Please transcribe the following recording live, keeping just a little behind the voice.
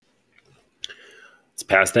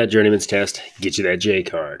Pass that journeyman's test, get you that J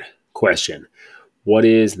card. Question: what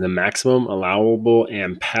is the maximum allowable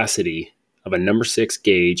ampacity of a number 6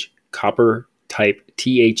 gauge copper type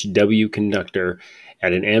THW conductor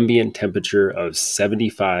at an ambient temperature of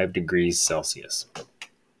 75 degrees Celsius?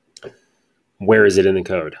 Where is it in the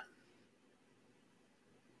code?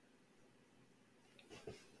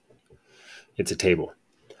 It's a table.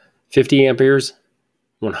 50 amperes,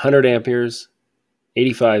 100 amperes,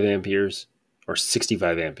 85 amperes, or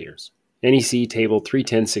 65 amperes. NEC table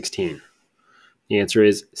 31016. The answer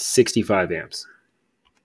is 65 amps.